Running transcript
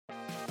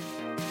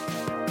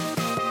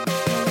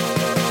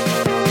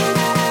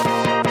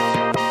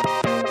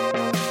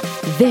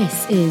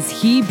This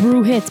is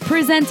Hebrew Hits,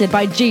 presented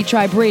by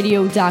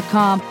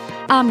jtriberadio.com.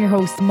 I'm your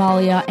host,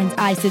 Malia, and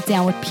I sit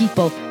down with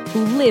people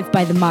who live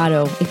by the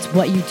motto, it's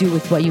what you do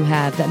with what you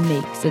have that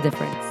makes a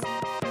difference.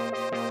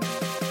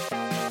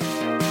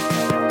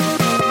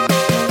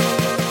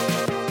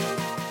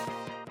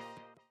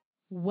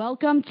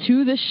 Welcome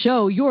to the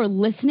show. You're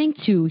listening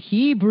to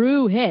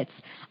Hebrew Hits.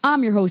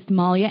 I'm your host,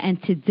 Malia,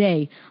 and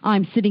today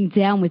I'm sitting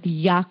down with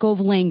Yaakov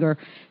Langer,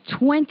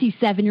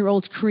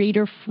 27-year-old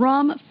creator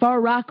from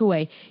Far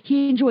Rockaway.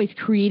 He enjoys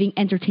creating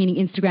entertaining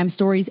Instagram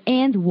stories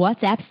and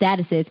WhatsApp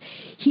statuses.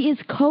 He is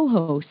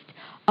co-host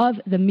of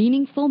the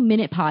Meaningful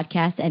Minute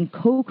podcast and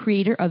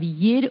co-creator of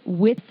Yid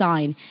with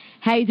Sign.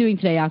 How are you doing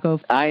today, Yaakov?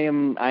 I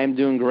am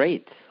doing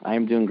great. How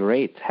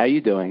are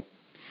you doing?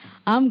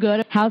 I'm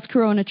good. How's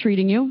Corona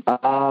treating you?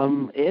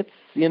 It's,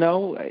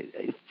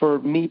 for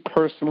me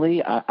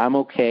personally, I'm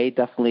okay.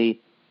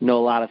 Definitely know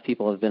a lot of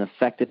people have been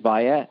affected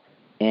by it,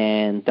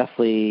 and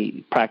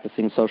definitely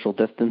practicing social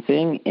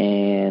distancing.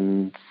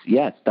 And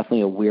yeah, it's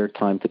definitely a weird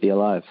time to be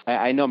alive.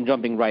 I know I'm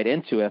jumping right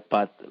into it,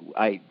 but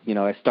I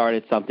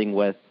started something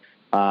with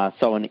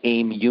someone,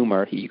 Aim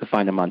Humor. You can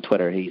find him on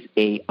Twitter. He's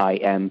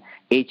AIMHUMOR.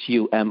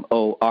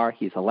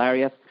 He's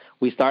hilarious.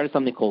 We started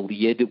something called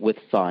Yid with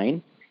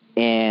Sign.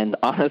 And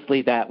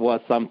honestly, that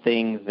was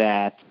something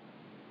that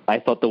I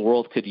thought the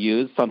world could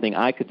use, something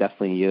I could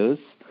definitely use,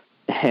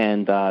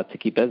 and to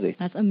keep busy.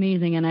 That's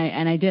amazing, and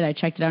I did. I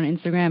checked it out on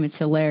Instagram. It's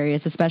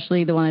hilarious,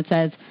 especially the one that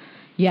says,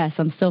 "Yes,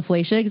 I'm still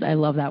Fleischigs." I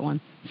love that one.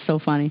 It's so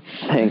funny.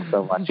 Thanks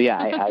so much. Yeah,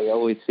 I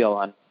always feel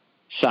on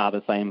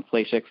Shabbos I am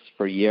Fleischigs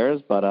for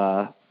years, but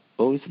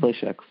always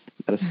Fleischigs.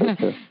 That is so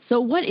true.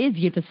 So what is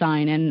Yid with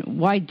Sign, and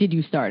why did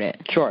you start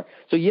it? Sure.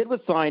 So Yid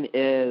with Sign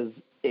is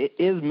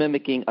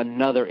mimicking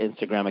another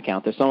Instagram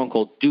account. There's someone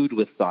called Dude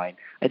with Sign.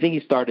 I think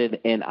he started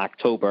in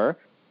October.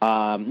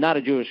 Not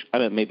a Jewish,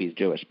 maybe he's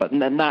Jewish, but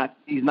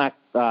he's not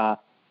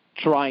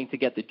trying to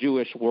get the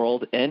Jewish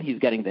world in. He's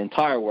getting the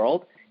entire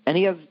world. And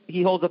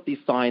he holds up these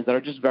signs that are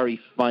just very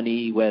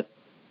funny with,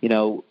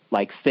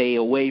 like stay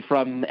away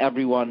from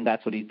everyone.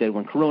 That's what he did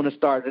when Corona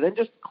started, and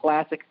just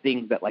classic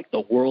things that like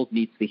the world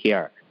needs to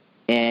hear.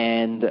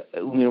 And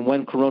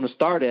when Corona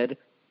started,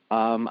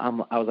 I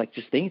was like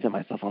just thinking to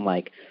myself, I'm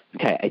like,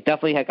 okay,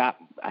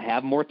 I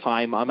have more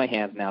time on my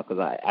hands now because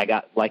I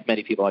got, like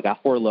many people, I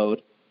got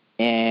furloughed,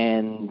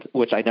 and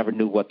which I never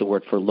knew what the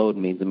word furloughed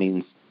means. It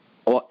means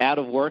out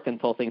of work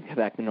until things get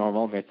back to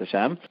normal. Mirz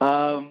Hashem.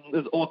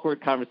 There's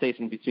awkward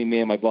conversation between me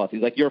and my boss.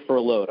 He's like, "You're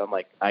furloughed." I'm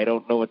like, I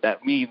don't know what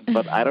that means,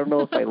 but I don't know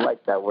if I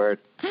like that word.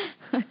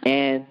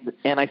 And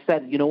I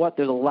said, you know what?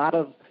 There's a lot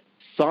of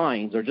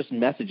signs or just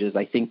messages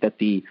I think that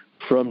the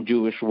from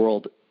Jewish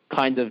world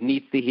kind of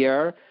needs to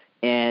hear.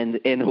 And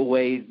in a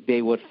way,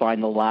 they would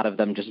find a lot of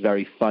them just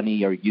very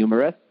funny or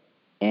humorous.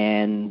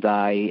 And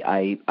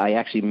I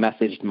actually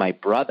messaged my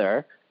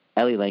brother,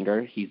 Yaakov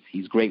Langer.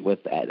 He's great with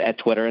at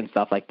Twitter and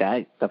stuff like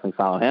that. Definitely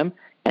follow him.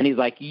 And he's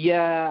like,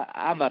 yeah,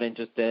 I'm not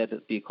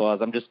interested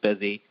because I'm just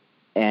busy.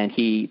 And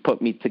he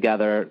put me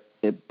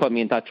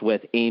in touch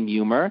with Aim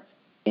Humor.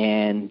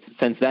 And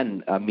since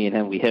then, me and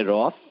him, we hit it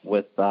off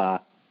with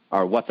our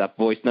WhatsApp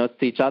voice notes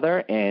to each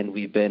other. And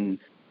we've been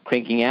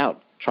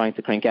trying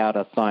to crank out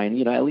a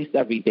sign, at least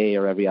every day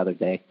or every other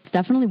day. It's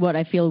definitely what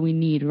I feel we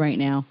need right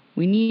now.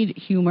 We need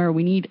humor.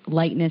 We need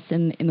lightness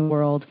in the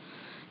world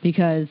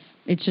because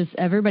it's just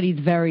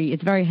it's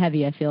very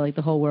heavy, I feel like,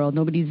 the whole world.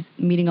 Nobody's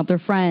meeting up their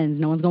friends.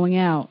 No one's going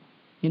out,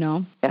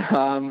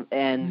 And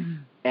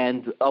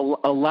a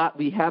lot,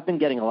 we have been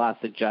getting a lot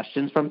of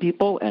suggestions from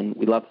people, and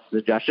we love the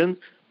suggestions.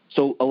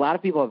 So a lot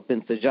of people have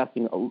been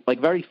suggesting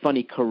like very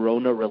funny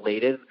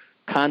Corona-related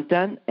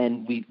content,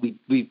 and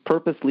we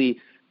purposely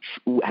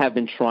have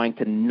been trying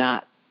to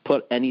not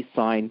put any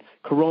sign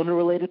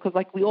Corona-related because,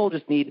 like, we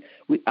need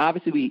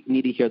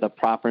to hear the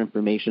proper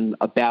information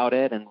about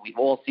it, and we've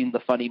all seen the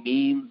funny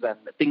memes and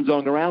things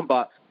going around,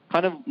 but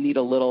kind of need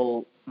a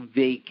little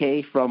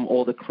vacay from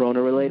all the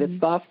Corona-related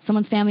stuff.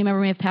 Someone's family member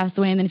may have passed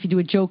away, and then if you do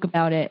a joke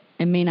about it,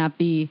 it may not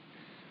be,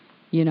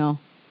 it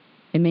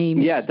may...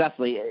 Yeah,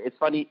 definitely. It's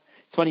funny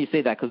you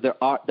say that because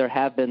there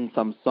have been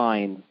some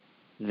signs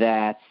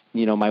that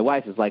my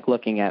wife is like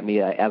looking at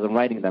me as I'm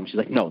writing them. She's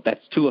like, no,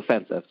 that's too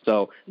offensive.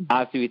 So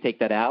obviously we take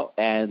that out.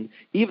 And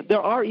there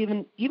are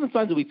even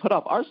signs that we put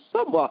up are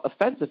somewhat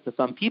offensive to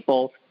some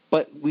people,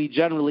 but we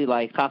generally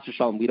like, chas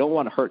v'shalom, we don't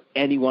want to hurt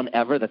anyone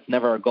ever. That's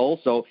never our goal.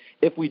 So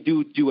if we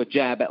do a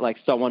jab at like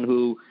someone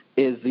who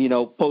is,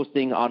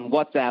 posting on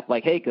WhatsApp,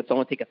 like, hey, could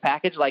someone take a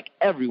package? Like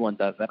everyone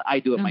does that. I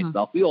do it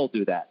myself. We all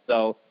do that.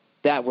 So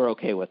that we're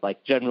okay with,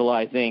 like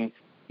generalizing,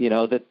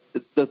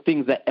 the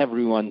things that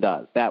everyone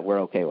does, that we're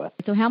okay with.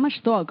 So how much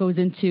thought goes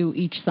into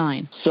each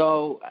sign?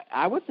 So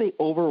I would say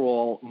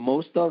overall,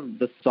 most of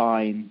the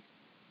signs,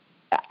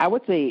 I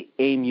would say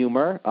Aim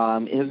Humor,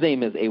 his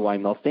name is A.Y.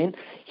 Milstein.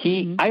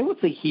 I would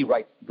say he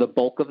writes the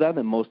bulk of them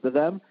and most of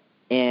them.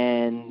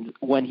 And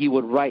when he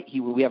would write,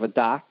 we have a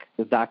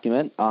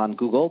document on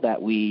Google that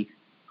he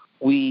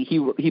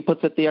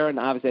puts it there, and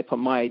obviously I put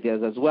my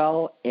ideas as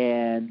well.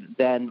 And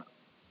then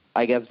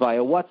I guess via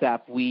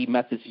WhatsApp, we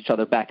message each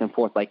other back and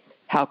forth, like,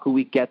 how could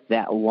we get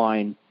that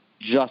line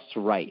just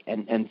right?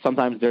 And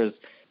sometimes there's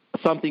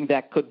something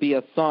that could be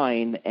a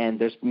sign, and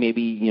there's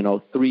maybe,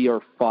 3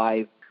 or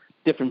 5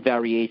 different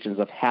variations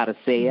of how to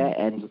say it,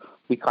 and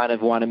we kind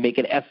of want to make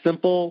it as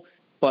simple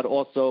but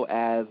also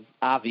as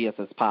obvious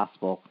as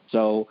possible.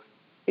 So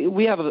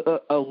we have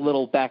a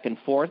little back and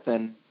forth,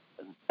 and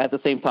at the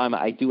same time,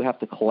 I do have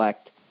to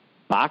collect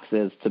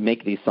boxes to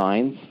make these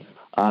signs.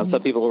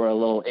 Some people are a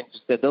little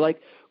interested. They're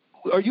like,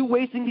 are you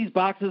wasting these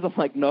boxes? I'm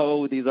like,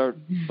 no, these are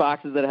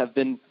boxes that have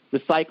been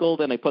recycled,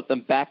 and I put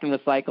them back in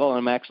recycle, and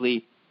I'm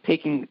actually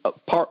taking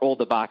apart all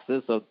the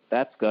boxes, so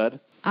that's good.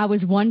 I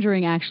was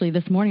wondering, actually,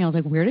 this morning, I was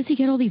like, where does he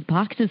get all these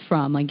boxes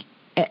from? Like,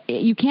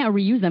 you can't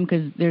reuse them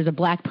because there's a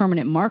black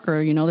permanent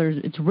marker,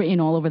 it's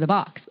written all over the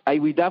box.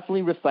 We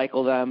definitely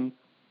recycle them.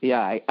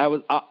 Yeah, I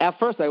was at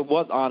first I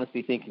was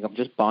honestly thinking of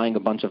just buying a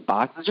bunch of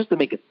boxes just to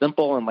make it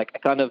simple, and like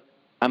I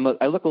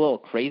look a little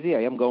crazy.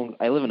 I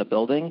live in a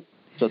building,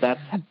 so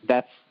that's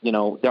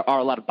there are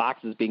a lot of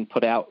boxes being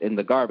put out in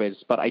the garbage,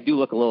 but I do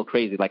look a little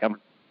crazy. Like I'm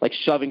like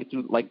shoving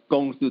through, like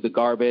going through the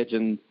garbage,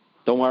 and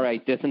don't worry, I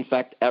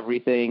disinfect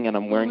everything, and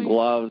I'm wearing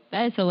gloves.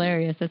 That is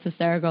hilarious. That's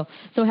hysterical.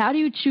 So how do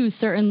you choose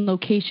certain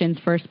locations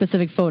for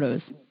specific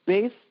photos?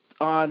 Based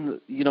on,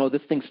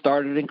 this thing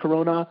started in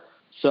Corona,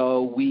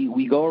 so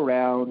we go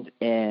around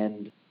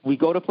and we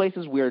go to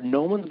places where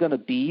no one's going to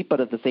be,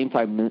 but at the same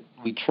time,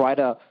 we try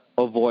to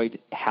avoid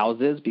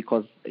houses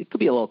because it could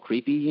be a little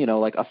creepy,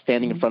 like us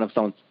standing in front of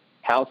someone's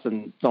house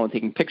and someone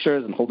taking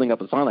pictures and holding up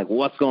a sign like,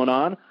 what's going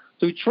on?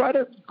 So we try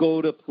to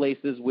go to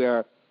places where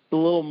it's a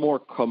little more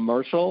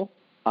commercial.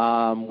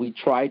 We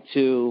try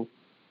to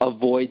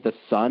avoid the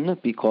sun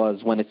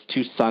because when it's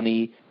too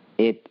sunny,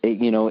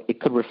 it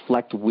could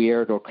reflect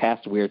weird or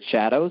cast weird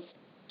shadows.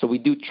 So we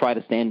do try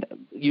to stand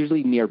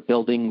usually near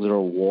buildings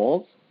or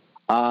walls.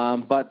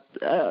 But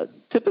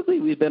typically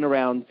we've been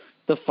around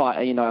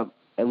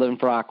I live in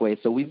Parkway,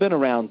 so we've been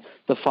around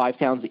the Five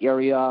Towns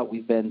area.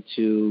 We've been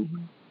to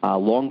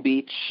Long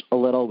Beach a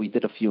little. We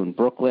did a few in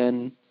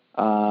Brooklyn.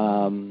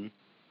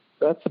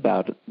 That's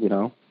about,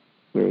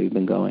 where we've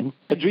been going.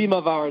 A dream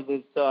of ours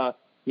is to,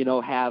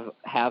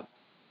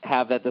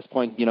 have at this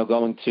point,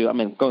 going to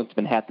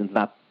Manhattan's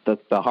not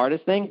the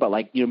hardest thing, but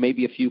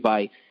maybe a few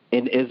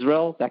in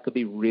Israel. That could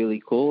be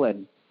really cool,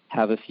 and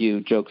have a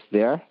few jokes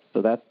there.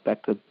 So that's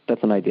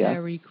an idea.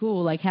 Very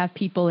cool. Like have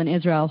people in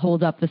Israel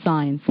hold up the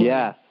signs.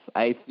 Yes.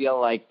 I feel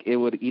like it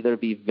would either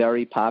be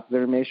very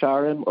popular in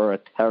Meisharim or a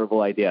terrible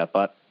idea,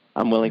 but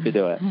I'm willing to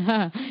do it.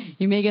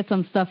 You may get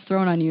some stuff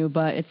thrown on you,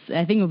 but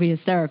I think it would be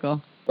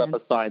hysterical. Up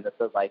a sign that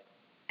says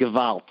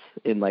Gewalt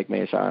in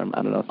Meisharim.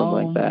 I don't know,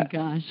 something like that.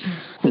 Oh my gosh.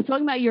 So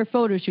talking about your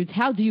photo shoots,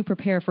 how do you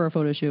prepare for a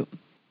photo shoot?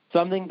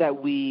 Something that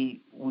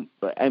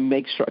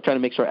I try to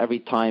make sure every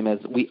time is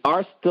we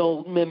are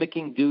still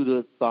mimicking due to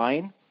the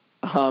sign.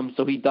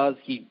 So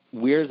he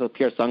wears a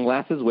pair of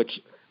sunglasses,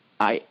 which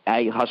I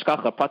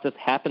hashkacha pratis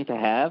happen to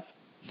have.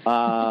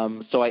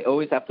 So I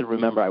always have to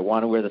remember I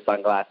want to wear the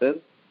sunglasses.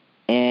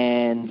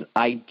 And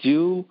I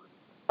do,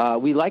 I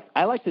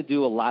like to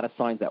do a lot of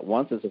signs at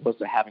once as opposed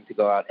to having to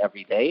go out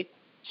every day.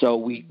 So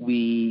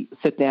we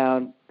sit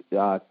down,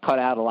 cut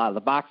out a lot of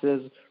the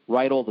boxes,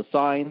 write all the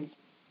signs,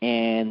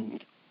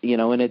 and, in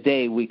a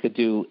day we could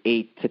do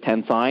 8 to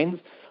 10 signs.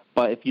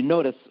 But if you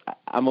notice,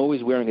 I'm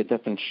always wearing a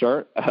different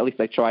shirt, at least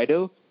I try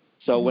to.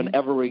 So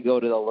whenever we go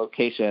to the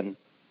location,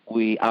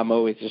 I'm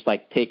always just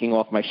taking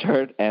off my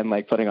shirt and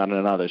putting on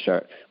another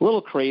shirt. A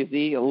little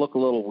crazy, it'll look a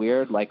little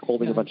weird,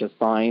 holding a bunch of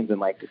signs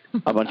and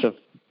a bunch of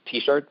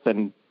T-shirts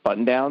and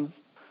button-downs.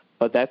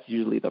 But that's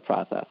usually the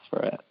process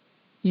for it.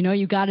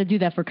 You got to do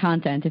that for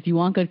content. If you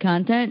want good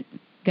content,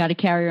 got to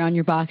carry around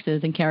your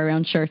boxes and carry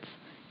around shirts.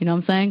 You know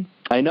what I'm saying?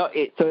 I know.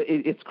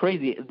 It's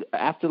crazy.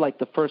 After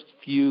the first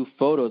few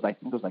photos, I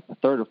think it was the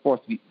third or fourth.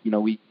 We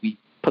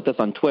put this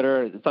on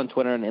Twitter. It's on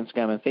Twitter and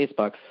Instagram and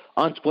Facebook.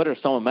 On Twitter,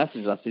 someone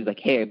messaged us. He's like,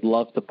 "Hey, I'd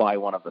love to buy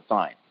one of the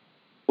signs."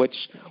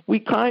 Which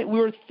we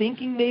were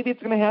thinking maybe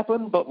it's going to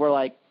happen, but we're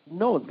like,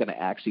 no one's going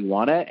to actually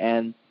want it.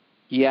 And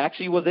he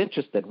actually was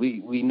interested.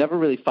 We never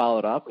really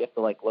followed up. We have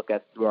to look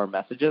through our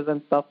messages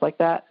and stuff like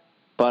that.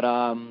 But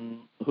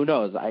who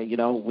knows?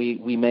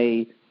 We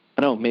may.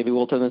 I don't know, maybe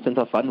we'll turn this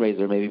into a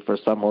fundraiser, maybe for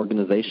some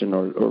organization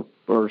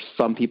or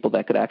some people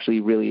that could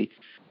actually really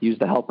use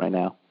the help right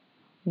now.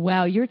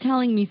 Wow, you're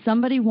telling me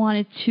somebody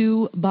wanted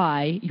to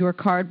buy your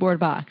cardboard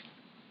box.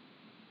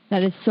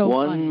 That is so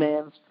One funny.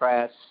 man's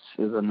trash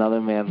is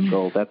another man's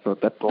gold. That's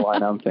the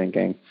line I'm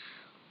thinking.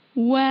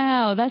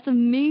 Wow, that's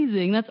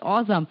amazing. That's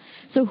awesome.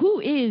 So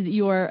who is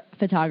your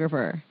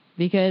photographer?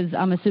 Because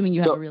I'm assuming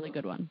you have a really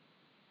good one.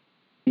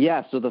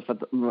 Yeah, so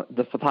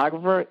the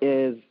photographer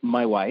is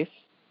my wife.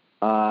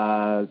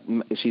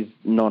 She's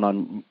known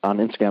on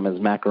Instagram as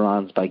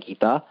Macarons by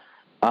Gita.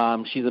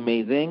 She's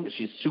amazing.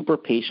 She's super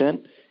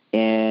patient,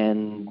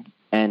 and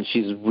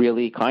she's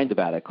really kind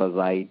about it because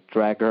I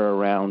drag her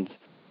around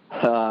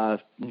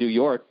New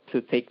York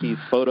to take these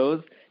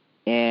photos.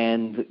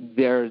 And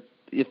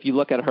if you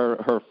look at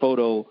her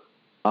photo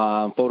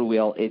photo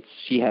wheel.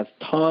 She has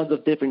tons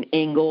of different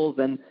angles,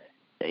 and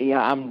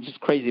I'm just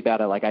crazy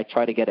about it. Like, I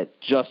try to get it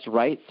just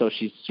right. So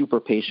she's super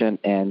patient,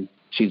 and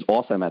she's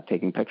awesome at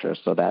taking pictures.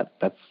 So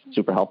that's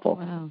super helpful.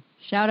 Wow.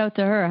 Shout out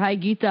to her. Hi,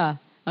 Geeta.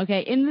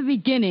 Okay. In the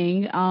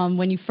beginning,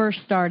 when you first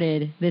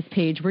started this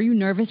page, were you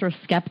nervous or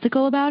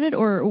skeptical about it,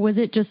 or was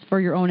it just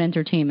for your own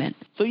entertainment?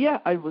 So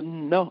I was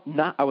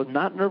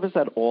not nervous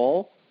at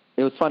all.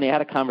 It was funny. I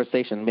had a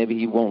conversation. Maybe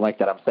he won't like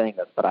that I'm saying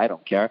this, but I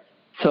don't care.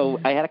 So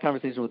I had a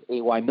conversation with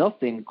A.Y.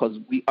 Milstein because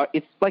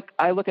it's like,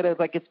 I look at it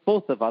like it's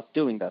both of us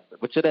doing this,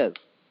 which it is.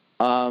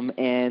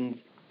 And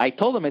I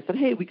told him, I said,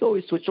 hey, we can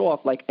always switch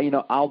off. Like,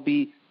 I'll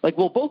be like,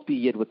 we'll both be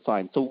Yid with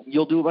signs. So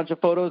you'll do a bunch of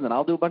photos and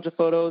I'll do a bunch of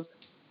photos.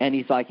 And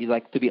he's like,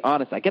 to be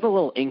honest, I get a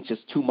little anxious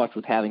too much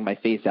with having my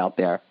face out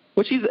there,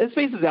 which his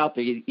face is out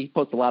there. He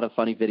posts a lot of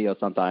funny videos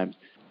sometimes.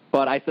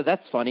 But I said,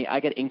 that's funny.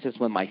 I get anxious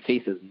when my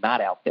face is not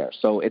out there.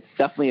 So it's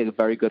definitely a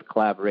very good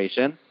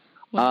collaboration.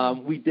 Wow.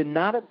 We did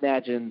not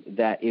imagine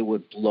that it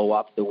would blow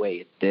up the way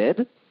it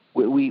did.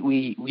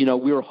 We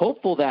were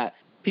hopeful that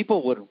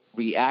people would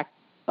react,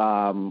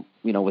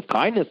 with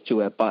kindness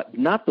to it, but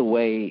not the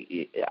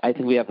way. I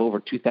think we have over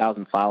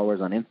 2,000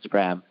 followers on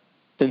Instagram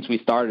since we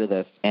started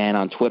this, and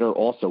on Twitter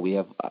also we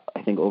have,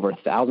 I think, over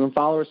 1,000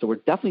 followers. So we're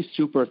definitely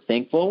super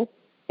thankful,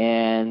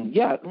 and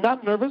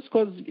not nervous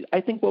because I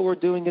think what we're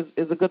doing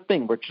is a good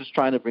thing. We're just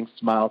trying to bring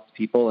smiles to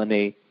people in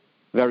a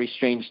very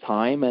strange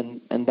time,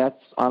 and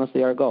that's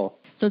honestly our goal.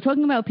 So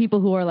talking about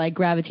people who are like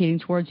gravitating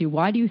towards you,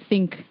 why do you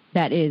think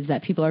that is,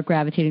 that people are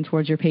gravitating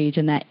towards your page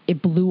and that it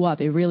blew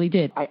up? It really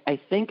did. I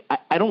think,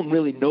 I don't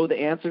really know the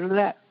answer to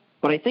that,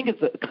 but I think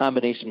it's a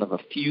combination of a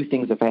few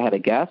things if I had to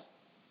guess.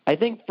 I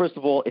think, first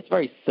of all, it's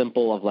very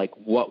simple of like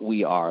what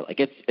we are.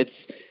 Like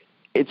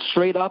it's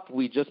straight up.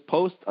 We just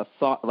post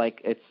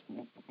like it's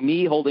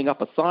me holding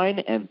up a sign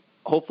and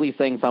hopefully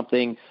saying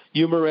something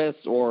humorous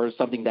or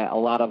something that a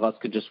lot of us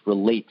could just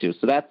relate to.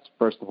 So that's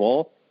first of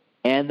all.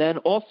 And then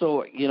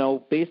also,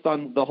 based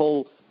on the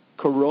whole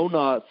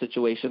Corona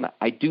situation,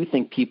 I do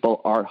think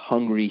people are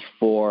hungry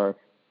for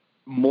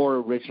more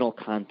original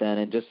content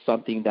and just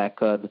something that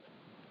could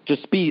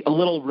just be a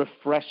little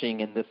refreshing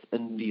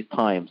in these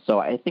times. So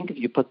I think if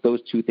you put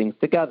those two things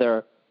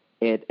together,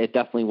 it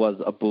definitely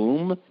was a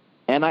boom.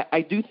 And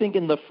I do think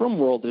in the film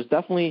world, there's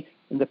definitely,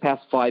 in the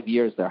past 5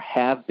 years, there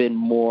have been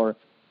more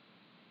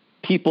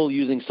people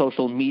using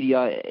social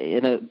media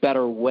in a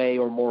better way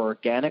or more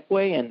organic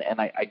way. And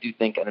I do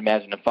think and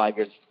imagine in 5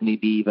 years it's going to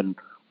be even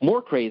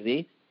more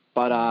crazy.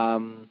 But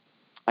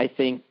I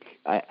think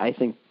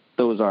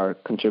those are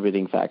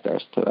contributing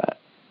factors to that.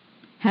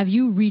 Have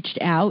you reached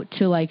out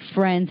to like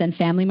friends and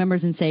family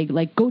members and say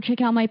like, go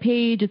check out my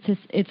page?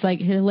 It's like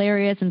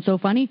hilarious and so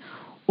funny.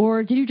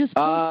 Or did you just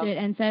post it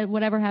and said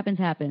whatever happens,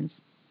 happens?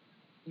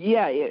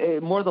 Yeah,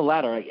 more the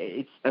latter.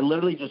 I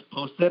literally just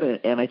posted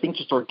it, and I think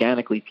just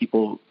organically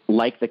people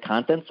like the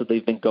content, so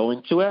they've been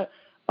going to it.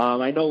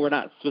 I know we're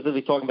not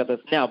specifically talking about this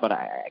now, but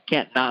I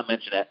can't not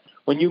mention it.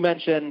 When you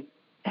mention,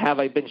 have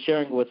I been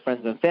sharing with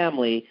friends and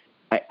family,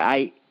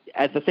 I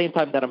at the same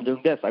time that I'm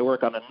doing this, I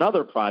work on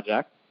another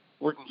project,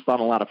 working on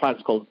a lot of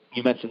projects called,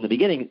 you mentioned in the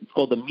beginning, it's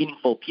called the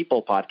Meaningful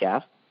People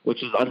Podcast,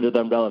 which is under the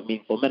umbrella of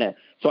Meaningful Minute.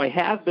 So I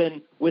have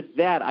been, with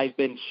that, I've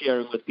been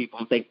sharing with people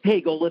and saying,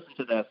 hey, go listen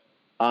to this.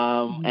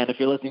 And if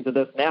you're listening to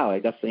this now, I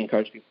definitely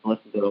encourage people to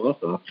listen to it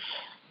also.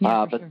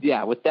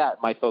 Sure. With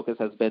that, my focus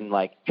has been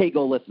like, hey,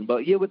 go listen.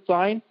 But with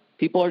Sign,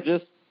 people are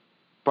just,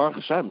 Baruch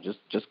Hashem,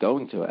 just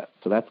going to it.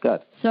 So that's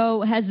good.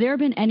 So has there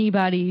been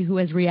anybody who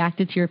has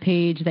reacted to your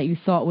page that you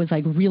thought was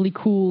like really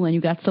cool and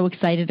you got so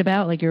excited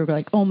about? Like you were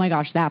like, oh my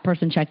gosh, that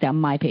person checked out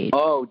my page.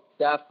 Oh,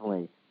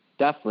 definitely.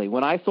 Definitely.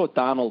 When I saw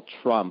Donald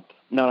Trump,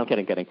 no, I'm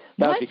kidding.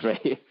 That would be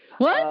great.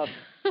 What?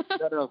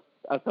 No.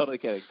 I'm totally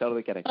kidding.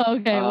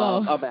 Okay,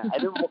 well. Oh, man, I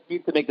didn't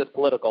mean to make this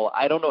political.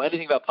 I don't know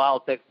anything about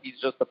politics. He's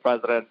just the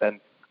president, and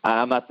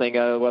I'm not saying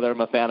whether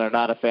I'm a fan or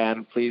not a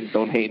fan. Please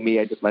don't hate me.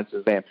 I just mentioned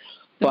his name.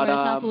 But it's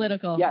not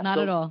political. Yeah, not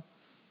at all.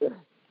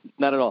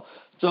 Not at all.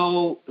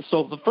 So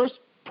the first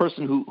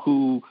person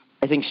who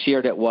I think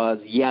shared it was,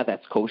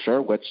 that's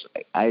kosher, which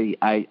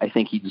I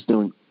think he's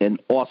doing an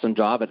awesome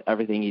job at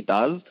everything he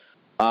does.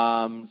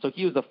 So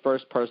he was the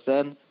first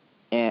person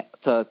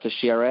to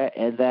share it,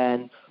 and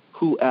then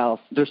who else?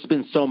 There's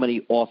been so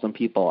many awesome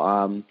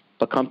people.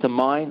 But come to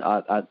mind,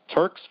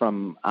 Turks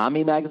from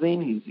Ami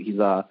magazine.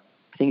 I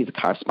think he's a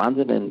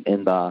correspondent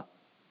in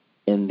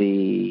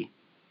the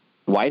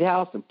White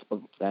House,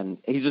 and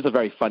he's just a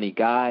very funny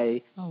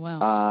guy. Oh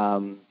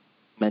wow.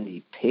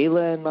 Mendy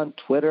Palin on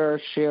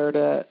Twitter shared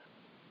it.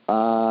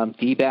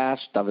 D-Bash,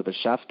 David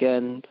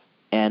Bashevkin,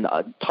 and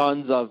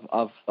tons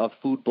of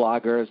food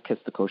bloggers, Kiss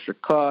the Kosher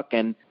Cook,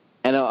 and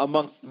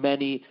amongst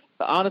many.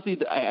 Honestly,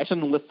 I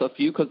shouldn't list a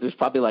few because there's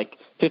probably like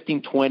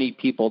 15, 20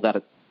 people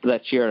that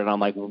shared it. And I'm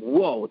like,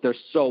 whoa, they're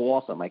so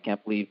awesome. I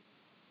can't believe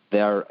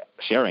they're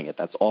sharing it.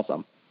 That's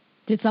awesome.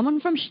 Did someone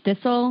from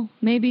Shtisel,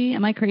 maybe?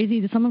 Am I crazy?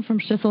 Did someone from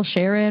Shtisel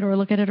share it or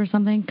look at it or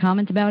something?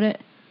 Comment about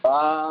it?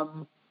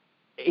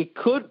 It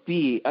could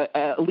be,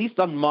 at least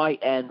on my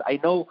end. I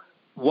know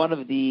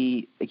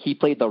he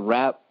played the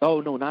rap.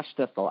 Oh no, not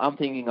Shtisel. I'm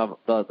thinking of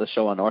the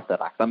show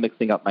Unorthodox. I'm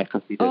mixing up my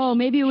Hasidic Oh,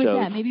 maybe it was shows.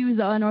 that. Maybe it was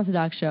the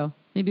Unorthodox show.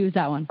 Maybe it was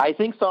that one. I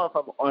think someone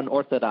from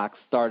Unorthodox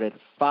started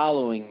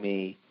following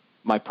me,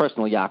 my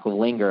personal Yaakov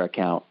Langer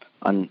account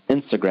on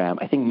Instagram.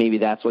 I think maybe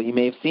that's what you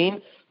may have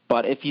seen.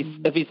 But if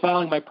he's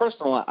following my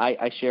personal,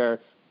 I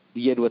share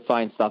the Yid with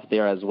Sign stuff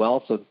there as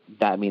well. So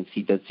that means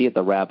he did see it.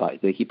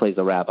 He plays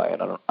the rabbi at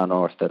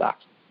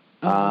Unorthodox.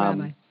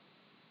 Rabbi.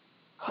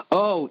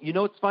 Oh, you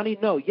know what's funny?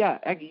 No, yeah,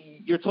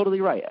 you're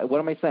totally right. What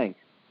am I saying?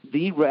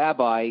 The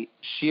rabbi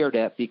shared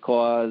it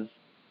because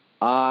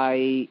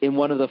in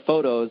one of the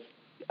photos,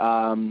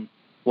 one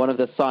of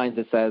the signs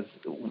that says,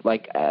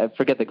 like, I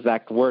forget the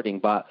exact wording,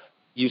 but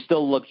you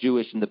still look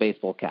Jewish in the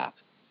baseball cap.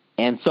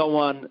 And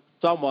someone,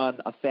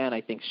 a fan,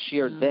 I think,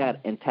 shared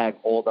that and tagged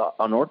all the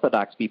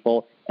unorthodox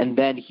people, and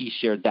then he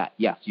shared that.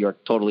 Yes, you're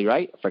totally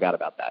right. I forgot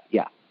about that.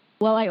 Yeah.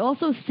 Well, I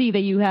also see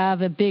that you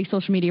have a big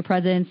social media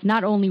presence,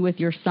 not only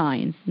with your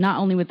signs, not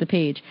only with the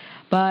page,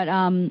 but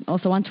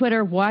also on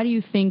Twitter. Why do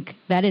you think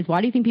that is? Why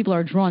do you think people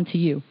are drawn to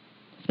you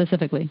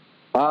specifically?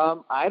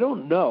 I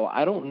don't know.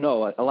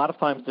 A lot of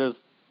times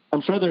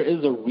I'm sure there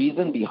is a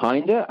reason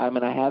behind it. I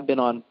mean, I have been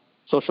on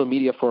social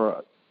media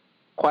for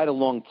quite a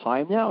long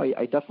time now.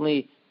 I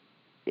definitely,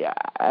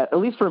 at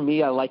least for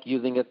me, I like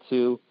using it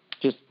to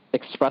just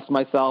express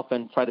myself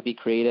and try to be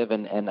creative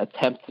and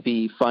attempt to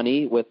be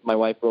funny with my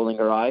wife rolling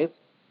her eyes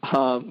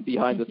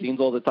behind the scenes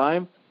all the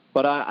time.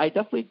 But I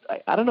definitely,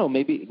 I don't know,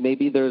 maybe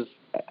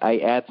I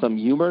add some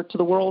humor to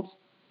the world,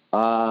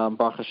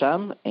 Baruch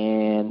Hashem,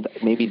 and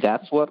maybe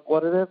that's what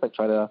it is. I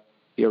try to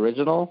be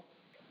original.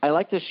 I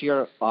like to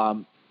share,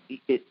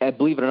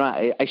 believe it or not,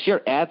 I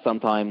share ads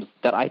sometimes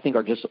that I think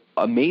are just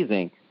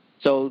amazing.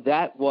 So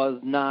that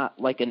was not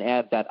like an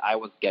ad that I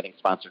was getting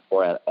sponsored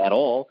for at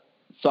all.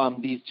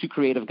 These two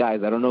creative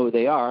guys, I don't know who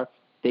they are,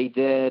 they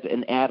did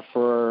an ad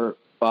for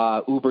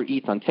Uber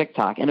Eats on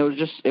TikTok, and it was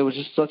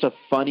just such a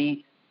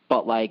funny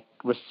but like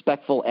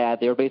respectful ad.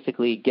 They were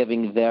basically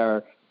giving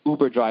their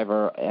Uber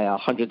driver a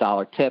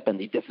 $100 tip, and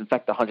they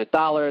disinfect the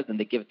 $100 and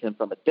they give it to him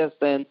from a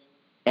distance.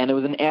 And it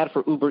was an ad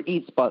for Uber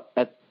Eats, but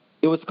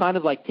it was kind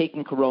of like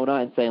taking Corona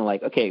and saying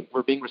like, okay,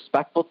 we're being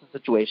respectful to the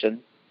situation,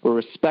 we're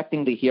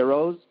respecting the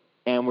heroes,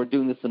 and we're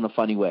doing this in a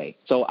funny way.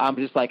 So I'm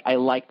just like, I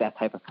like that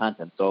type of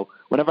content. So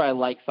whenever I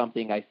like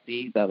something I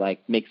see that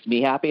like makes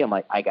me happy, I'm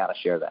like, I got to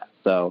share that.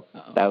 So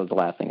That was the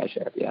last thing I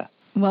shared. Yeah.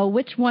 Well,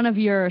 which one of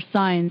your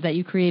signs that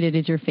you created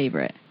is your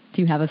favorite?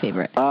 Do you have a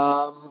favorite?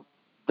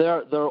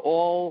 They're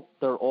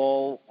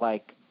all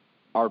like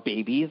our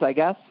babies, I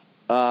guess.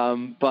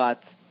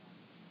 But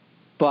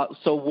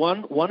so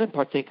one in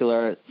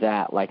particular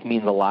that like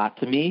means a lot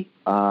to me.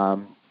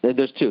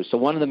 There's two. So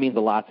one of them means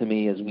a lot to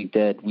me is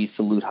we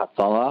salute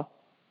Hatzalah,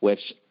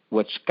 which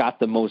got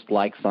the most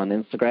likes on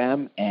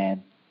Instagram,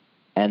 and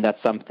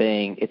that's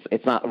something.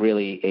 It's not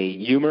really a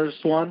humorous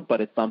one,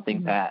 but it's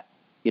something that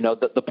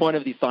the point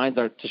of these signs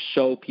are to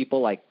show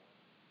people like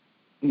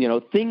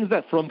things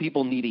that from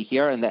people need to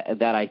hear, and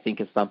that I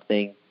think is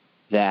something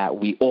that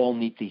we all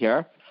need to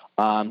hear.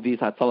 These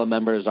Hatzalah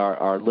members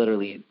are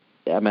literally.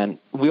 I mean,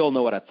 we all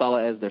know what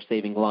Hatzalah is. They're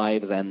saving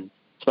lives, and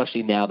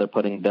especially now they're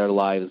putting their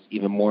lives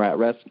even more at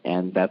risk,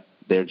 and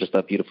they're just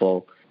a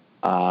beautiful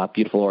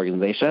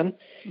organization.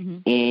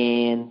 Mm-hmm.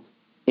 And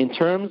in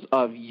terms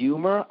of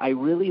humor, I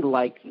really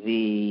like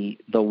the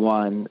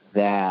one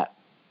that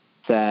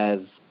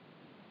says,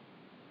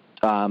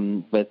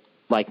 with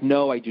like,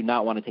 no, I do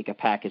not want to take a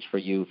package for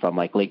you from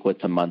like Lakewood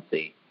to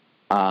Muncie,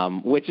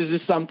 which is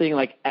just something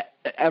like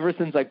ever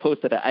since I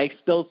posted it, I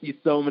still see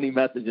so many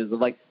messages of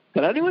like,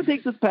 can anyone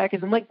take this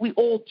package? I'm like, we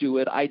all do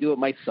it. I do it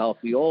myself.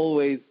 We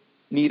always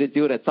need to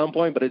do it at some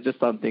point, but it's just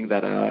something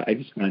that I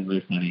just find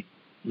really funny.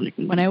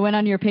 When I went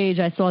on your page,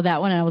 I saw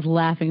that one and I was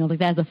laughing. I was like,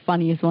 that's the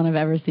funniest one I've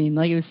ever seen.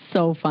 Like, it was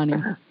so funny.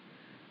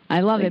 I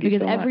love it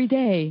because every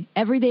day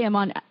I'm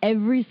on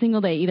every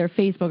single day, either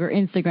Facebook or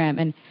Instagram,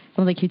 and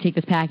someone's like, can you take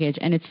this package?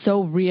 And it's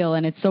so real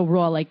and it's so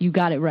raw. Like, you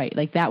got it right.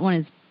 Like, that one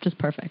is just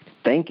perfect.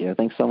 Thank you.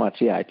 Thanks so much.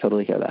 Yeah, I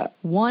totally hear that.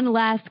 One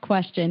last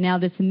question. Now,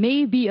 this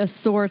may be a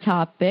sore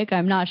topic.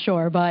 I'm not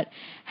sure, but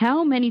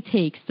how many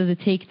takes does it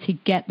take to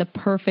get the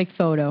perfect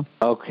photo?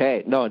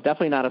 Okay. No,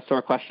 definitely not a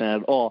sore question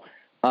at all.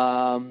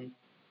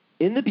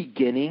 In the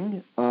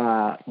beginning,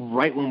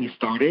 right when we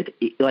started,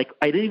 I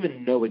didn't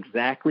even know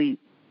exactly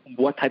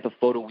what type of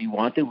photo we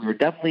wanted. We were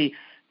definitely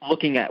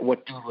looking at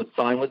what Dude with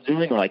Sign was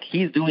doing, or like,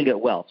 he's doing it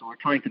well. So we're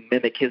trying to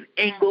mimic his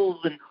angles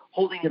and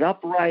holding it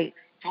upright.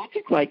 So it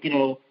took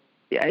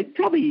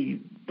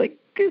probably like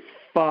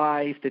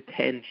 5 to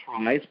 10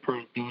 tries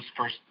per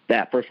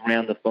that first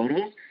round of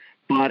photos.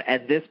 But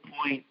at this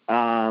point,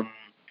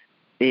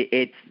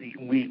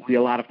 we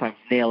a lot of times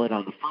nail it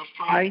on the first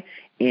try,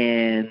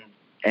 and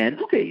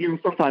okay,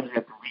 sometimes we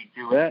have to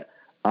redo it.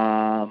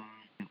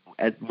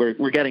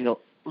 We're getting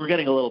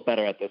a little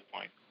better at this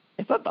point.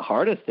 It's not the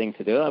hardest thing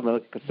to do. I mean,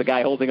 it's the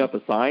guy holding up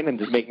a sign and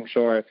just making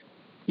sure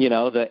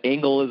the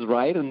angle is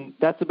right, and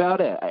that's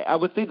about it. I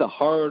would say the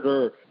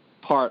harder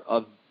part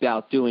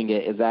about doing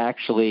it is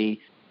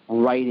actually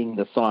writing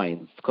the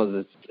signs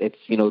because it's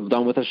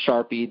done with a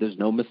Sharpie. There's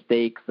no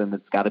mistakes, and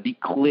it's got to be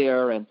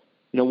clear. And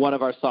one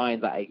of our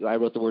signs, I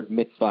wrote the word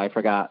mitzvah. I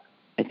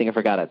think I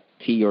forgot a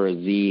T or a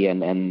Z,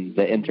 and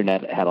the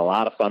internet had a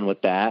lot of fun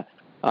with that.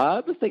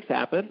 Mistakes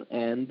happen,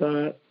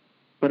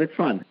 but it's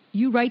fun.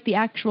 You write the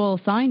actual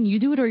sign? You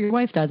do it, or your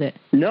wife does it?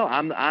 No,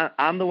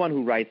 I'm the one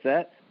who writes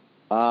it.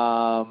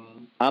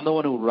 I'm the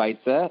one who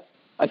writes it.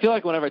 I feel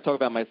like whenever I talk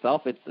about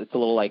myself, it's a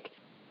little like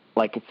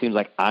it seems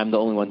like I'm the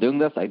only one doing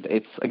this.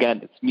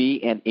 It's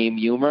me and Aim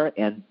Humer,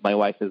 and my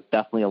wife is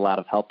definitely a lot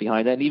of help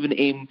behind it. And even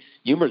Aim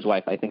Humer's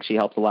wife, I think she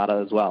helps a lot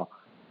as well.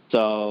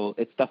 So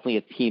it's definitely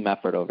a team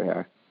effort over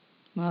here.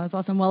 Well, that's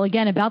awesome. Well,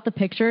 again, about the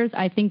pictures,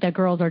 I think that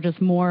girls are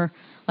just more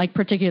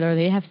particular.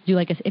 They have to do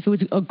if it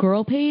was a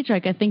girl page, I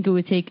think it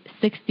would take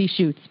 60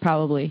 shoots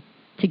probably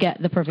to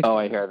get the perfect. Oh,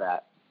 I hear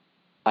that.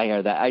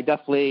 I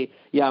definitely,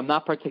 I'm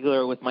not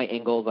particular with my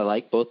angles. I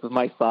like both of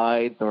my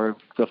sides or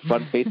the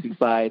front-facing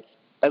side.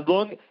 As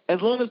long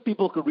as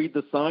people can read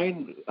the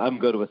sign, I'm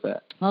good with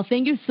it. Well,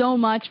 thank you so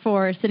much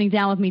for sitting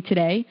down with me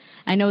today.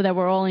 I know that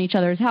we're all in each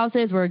other's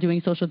houses. We're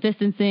doing social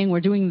distancing. We're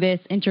doing this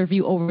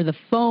interview over the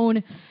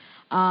phone.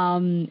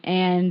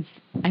 And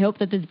I hope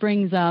that this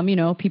brings,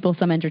 people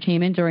some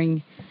entertainment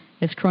during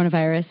this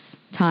coronavirus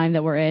time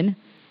that we're in.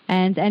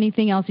 And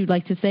anything else you'd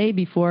like to say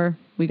before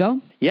we go?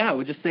 Yeah, I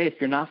would just say if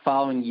you're not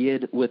following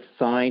Yid with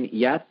Sign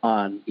yet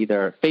on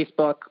either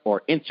Facebook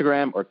or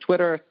Instagram or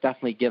Twitter,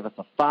 definitely give us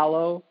a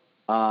follow.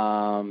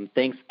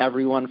 Thanks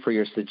everyone for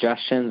your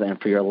suggestions and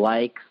for your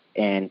likes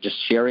and just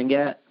sharing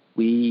it.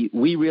 We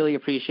really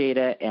appreciate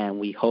it, and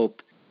we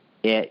hope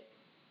it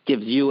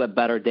gives you a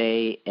better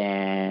day.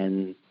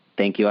 And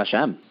thank you,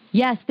 Hashem.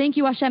 Yes, thank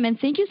you, Hashem, and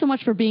thank you so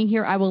much for being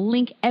here. I will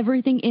link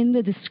everything in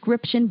the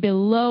description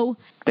below.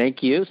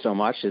 Thank you so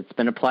much. It's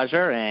been a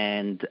pleasure,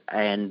 and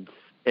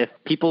if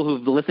people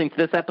who've been listening to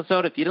this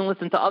episode, if you didn't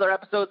listen to other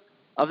episodes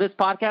of this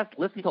podcast,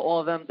 listen to all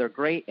of them. They're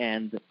great,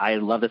 and I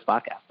love this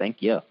podcast.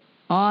 Thank you.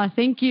 Oh,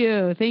 thank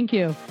you. Thank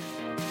you.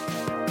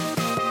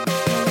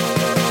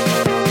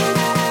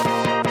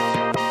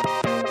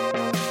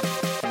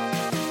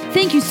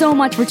 Thank you so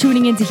much for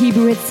tuning into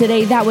Hebrew Hits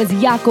today. That was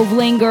Yaakov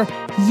Langer,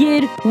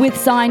 Yid with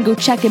Sign. Go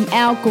check him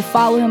out. Go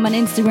follow him on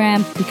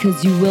Instagram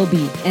because you will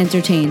be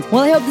entertained.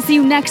 Well, I hope to see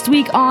you next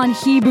week on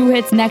Hebrew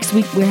Hits. Next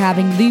week, we're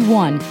having the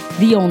one,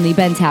 the only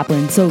Ben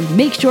Taplin. So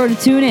make sure to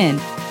tune in.